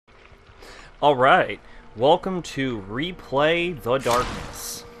Alright, welcome to Replay the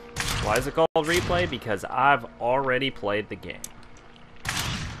Darkness. Why is it called Replay? Because I've already played the game.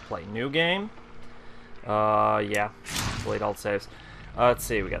 Play new game? Yeah. Delete all saves. Let's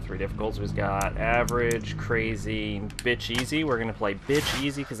see, we got 3 difficulties. We've got average, crazy, bitch easy. We're gonna play bitch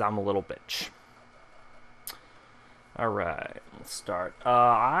easy because I'm a little bitch. Alright, let's start.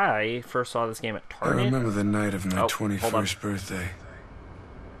 I first saw this game at Target. I remember the night of my 21st birthday.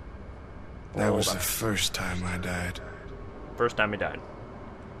 That was the first time I died. First time he died.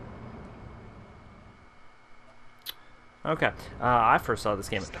 Okay. I first saw this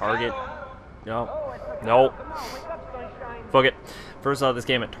game at Target. Nope. Fuck it. First saw this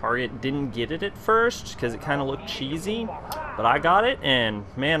game at Target. Didn't get it at first because it kind of looked cheesy. But I got it, and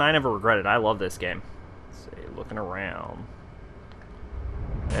man, I never regret it. I love this game. Let's see, looking around.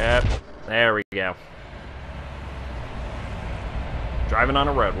 Yep. There we go. Driving on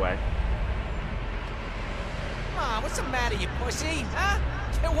a roadway. What's the matter, you pussy? Huh?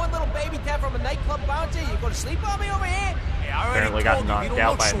 Get one little baby dad from a nightclub bouncer? You go to sleep on me over here? Yeah, I Apparently got knocked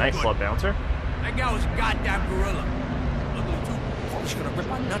out by a nightclub bouncer. That guy was a goddamn gorilla. Ugly too. He's gonna rip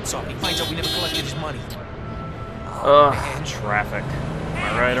our nuts off. He finds out we never collected his money. Traffic.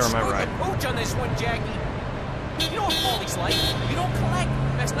 Am I right or am I right? Pooch on this one, Jackie. You know what Paulie's like. You don't collect.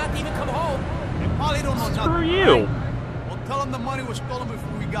 Best not to even come home. Hey, Paulie don't know nothing. Screw you. Well, tell him the money was stolen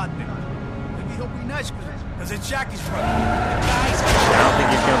before we got there. Maybe he'll be nice because it's Jackie's brother. I don't think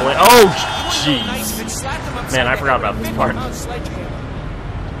he's gonna believe. Oh, jeez. Man, I forgot about this part.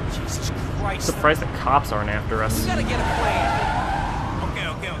 Jesus Christ. Surprised the cops aren't after us. We gotta get a plan.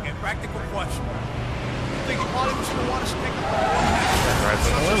 Okay. Practical question. You think Paulie was gonna want us to take up That drives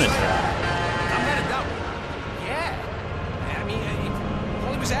like a lunatic. I'm headed that way. Yeah. I mean,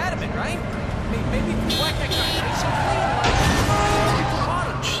 Paulie was adamant, right? Maybe if we whack that guy nice and clean,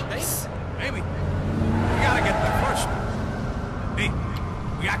 Maybe. We gotta get there first. Hey,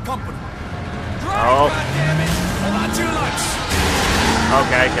 we got company. Oh. Goddammit! Hold on to your lights.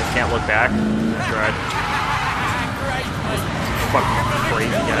 Okay, guess can't look back. That's right. Fucking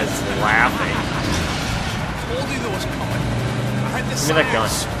crazy guys laughing. Told you there was coming. I had the Give me that gun.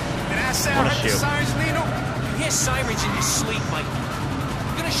 Did I say I I wanna had the shoot. sirens, Nino? You hear sirens in your sleep, Mike.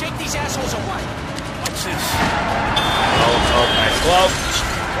 You gonna shake these assholes or what? What's this? Oh, okay. Well,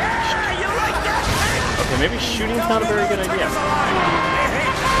 Yeah, you like that, man? okay, maybe shooting's not a very good idea. We gotta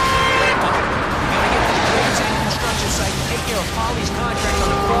get to the Graves End construction site and take care of Polly's contract on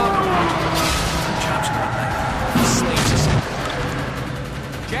the property. Job's not like slaves are set.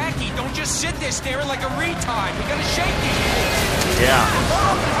 Jackie, don't just sit there staring like a retard. We gotta shake these things. Yeah.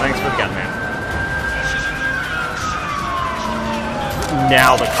 Thanks for the gun, man.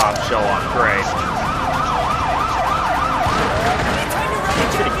 Now the cops show up. Great.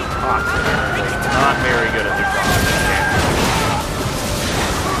 Hitting cops apparently. Not very good at their job in this game.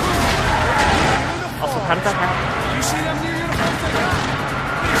 Also, how did that happen? You see them new uniforms they got?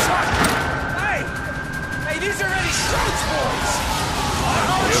 Hey, these are Eddie Schultz boys.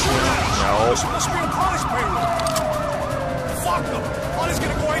 No. They're supposed to be on Polly's payroll. Fuck them. Polly's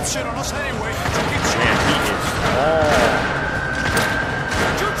gonna go ape shit on us anyway. Man, he is all.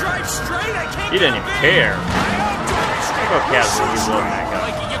 You drive straight. I can't. He didn't even care. Look how casual he's loading that guy.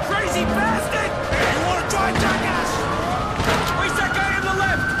 Like you crazy bastard! You wanna drive, jackass? Where's that guy on the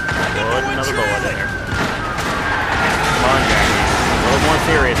left? Put another bullet in there. Come on, Jackie. A little more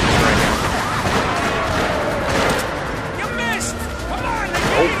seriousness right now. You missed! Come on!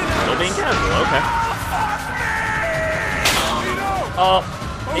 Oh, still being casual. Okay. Oh,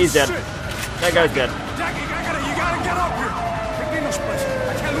 he's dead. That guy's dead. Jackie, you gotta get up here. Take Nino's place.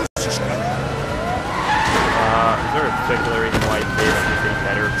 I can't lose this guy. Is there a particular reason why this is a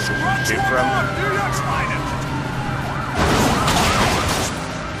better position to shoot from?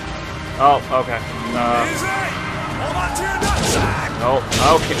 Oh, okay. Hold on to your nutsack. Oh,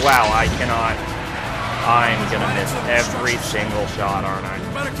 okay. Wow, I cannot. I'm gonna miss every single shot, aren't I? You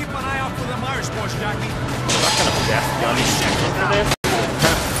better keep an eye out for the Myers boys, Jackie. Is that kind of best gun section for this?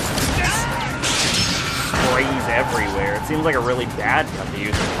 Sprays everywhere. It seems like a really bad gun to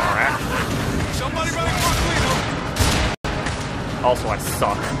use in a car, actually. Somebody better call Cleo. Also, I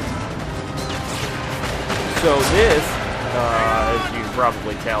suck. So this, as you can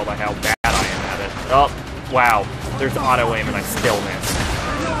probably tell by how bad I am at it. Oh, wow. There's auto aim and I still miss.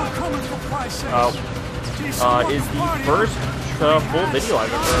 Oh. Is the first full video I've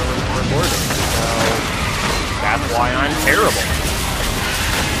ever recorded. So that's why I'm terrible.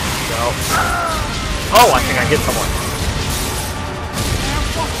 So, oh, I think I hit someone.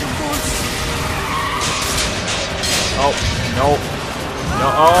 Oh, no. No,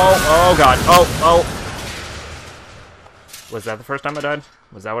 oh god, oh. Was that the first time I died?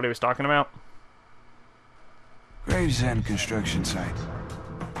 Was that what he was talking about? Gravesend construction site.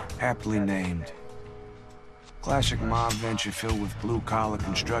 Aptly named. Classic mob venture filled with blue-collar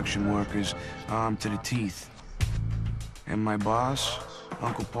construction workers armed to the teeth. And my boss,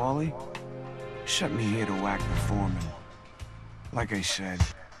 Uncle Paulie, sent me here to whack the foreman. Like I said,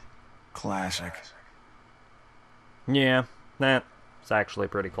 classic. Yeah, that's actually a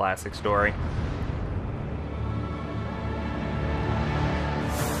pretty classic story.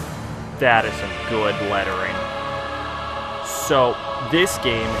 That is some good lettering. So, this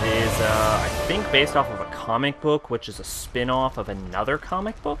game is, I think, based off of a comic book, which is a spin-off of another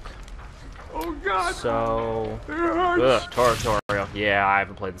comic book. Oh, God! So, Territorial. Yeah, I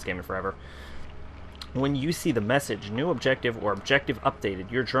haven't played this game in forever. When you see the message, new objective or objective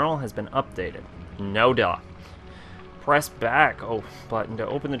updated, your journal has been updated. No duh. Press back button to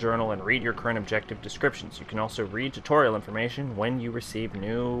open the journal and read your current objective descriptions. You can also read tutorial information when you receive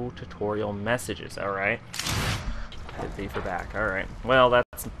new tutorial messages. Alright. Hit B for back. Alright. Well,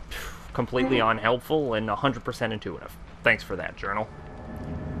 that's completely unhelpful and 100% intuitive. Thanks for that, journal.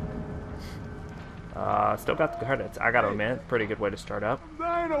 Still got the credits. I gotta admit, pretty good way to start up.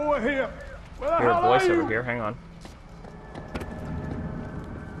 Dying over here. Where the Hear a hell voice are you? over here. Hang on.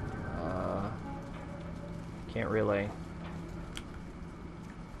 Can't really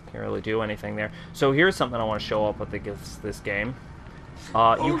do anything there. So here's something I want to show up with this game.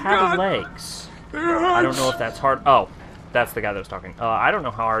 You have God. legs. It I don't hurts. know if that's hard. Oh, that's the guy that was talking. I don't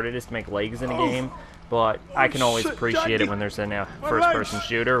know how hard it is to make legs in a game, but I can always shit, appreciate Jackie. it when there's a My first-person legs.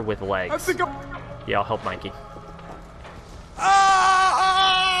 shooter with I legs. think I'm... Yeah, I'll help Mikey.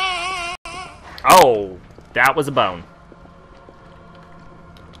 Ah! Oh, that was a bone.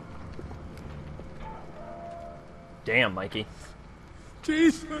 Damn, Mikey.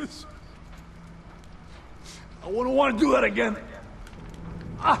 Jesus. I wouldn't want to do that again.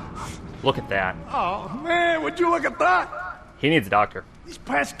 Look at that. Oh, man, would you look at that? He needs a doctor. These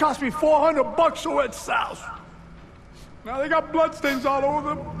pants cost me $400 over at Sal's. Now they got bloodstains all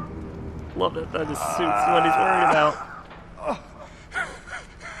over them. Love it. That just suits what he's worried about.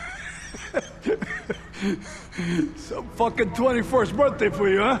 Some fucking 21st birthday for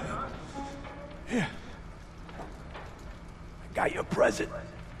you, huh? Here. I got you a present.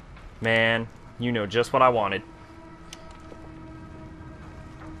 Man, you know just what I wanted.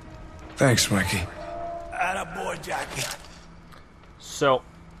 Thanks, Mikey. Attaboy, Jackie. So,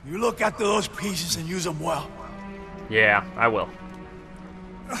 You look after those pieces and use them well. yeah, I will.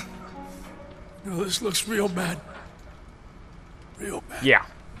 You know, this looks real bad. Real bad. Yeah.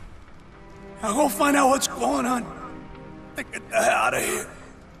 Now go find out what's going on. And get the hell out of here.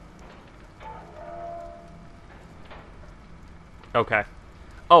 Okay.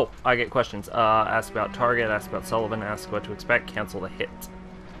 Oh, I get questions. Ask about target, ask about Sullivan, ask what to expect, cancel the hit.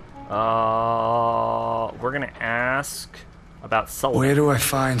 We're gonna ask about Sullivan. Where do I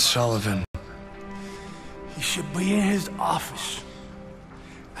find Sullivan? He should be in his office.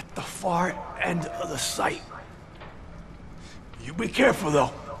 At the far end of the site. You be careful,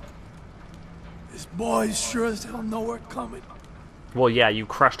 though. This boy's sure as hell know we're coming. Well, yeah, you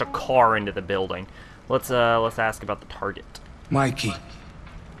crushed a car into the building. Let's ask about the target. Mikey,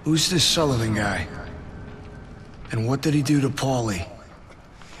 who's this Sullivan guy? And what did he do to Paulie?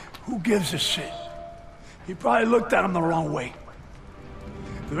 Who gives a shit? He probably looked at him the wrong way.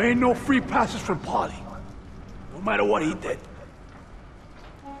 There ain't no free passes for Paulie. No matter what he did.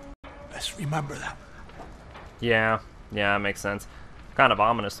 Let's remember that. Yeah, that makes sense. Kind of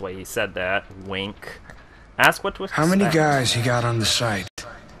ominous the way he said that. Wink. Ask what to expect. How many guys he got on the site?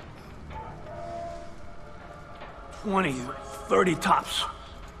 20, 30 tops.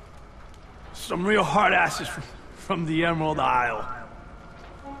 Some real hard asses from the Emerald Isle.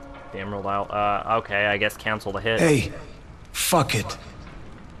 The Emerald Isle. Okay, I guess cancel the hit. Hey, fuck it.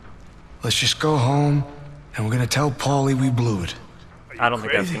 Let's just go home, and we're gonna tell Paulie we blew it. I don't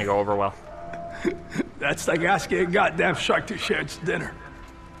think that's crazy? gonna go over well. That's like asking a goddamn shark to share its dinner.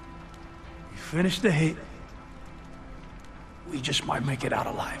 We finish the hit. We just might make it out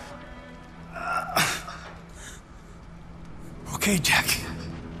alive. Okay, Jack.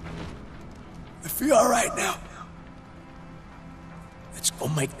 I feel all right now. Let's go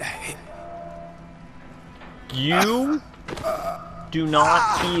make that hit. You do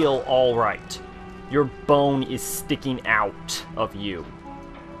not feel all right. Your bone is sticking out of you.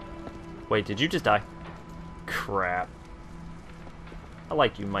 Wait, did you just die? Crap. I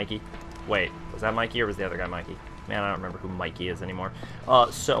like you, Mikey. Wait, was that Mikey or was the other guy Mikey? Man, I don't remember who Mikey is anymore.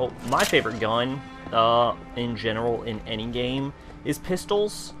 So, my favorite gun, in general, in any game, is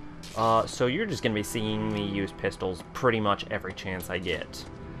pistols. So you're just going to be seeing me use pistols pretty much every chance I get.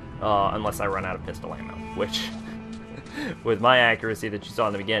 Unless I run out of pistol ammo, which, with my accuracy that you saw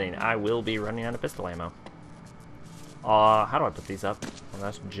in the beginning, I will be running out of pistol ammo. How do I put these up? Well,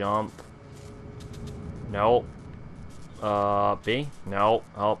 let's jump. No. B? No.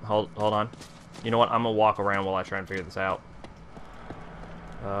 Oh, hold on. You know what? I'm gonna walk around while I try and figure this out.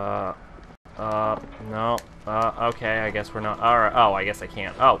 No. Okay, I guess we're not. Alright. Oh, I guess I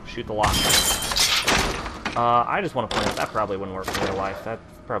can't. Oh, shoot the lock. I just want to point out that probably wouldn't work in real life. That's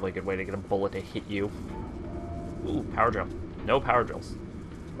probably a good way to get a bullet to hit you. Ooh, power drill. No power drills.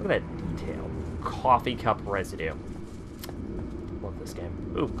 Look at that detail. Coffee cup residue. Love this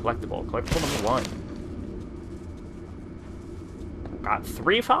game. Ooh, collectible. Collectible number 1. Got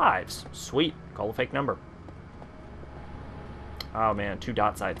 3 5s. Sweet. Call a fake number. Oh man, 2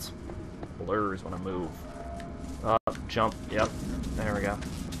 dot sights. Blurs when I move. Jump. Yep. There we go.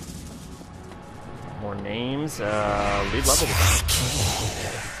 More names. Lead level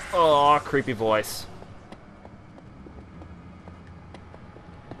design. Oh, creepy voice.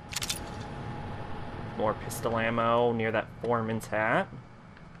 More pistol ammo near that foreman's hat.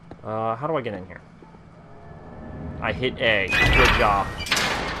 How do I get in here? I hit A. Good job.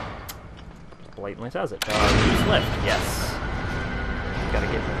 Just blatantly says it. Use lift. Yes. Gotta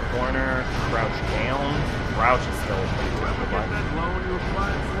get in the corner. Crouch down. Crouch is still a pretty good button.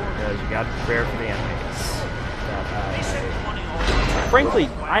 Because you gotta prepare for the enemies. Frankly,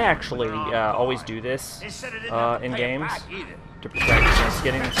 I actually always do this in games to protect against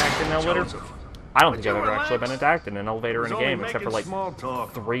getting attacked in an elevator. I don't think I've ever actually been attacked in an elevator in a game, except for like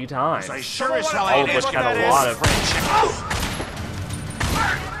 3 times. All of which had a lot of...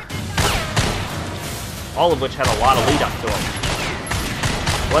 All of which had a lot of lead up to them.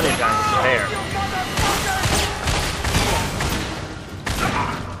 Plenty of time to prepare.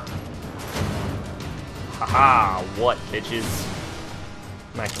 Haha, what, bitches?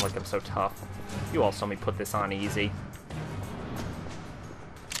 I'm acting like I'm so tough. You all saw me put this on easy.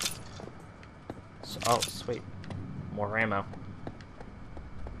 Oh, sweet. More ammo.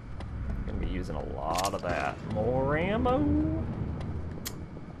 Gonna be using a lot of that. More ammo.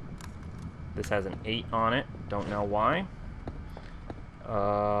 This has an 8 on it. Don't know why.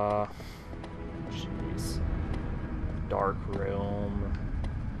 Jeez. Dark room.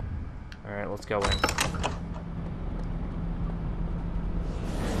 Alright, let's go in.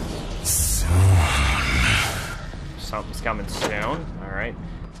 Something's coming soon. Alright.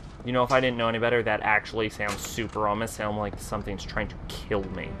 You know, if I didn't know any better, that actually sounds super ominous. Sounds like something's trying to kill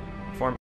me.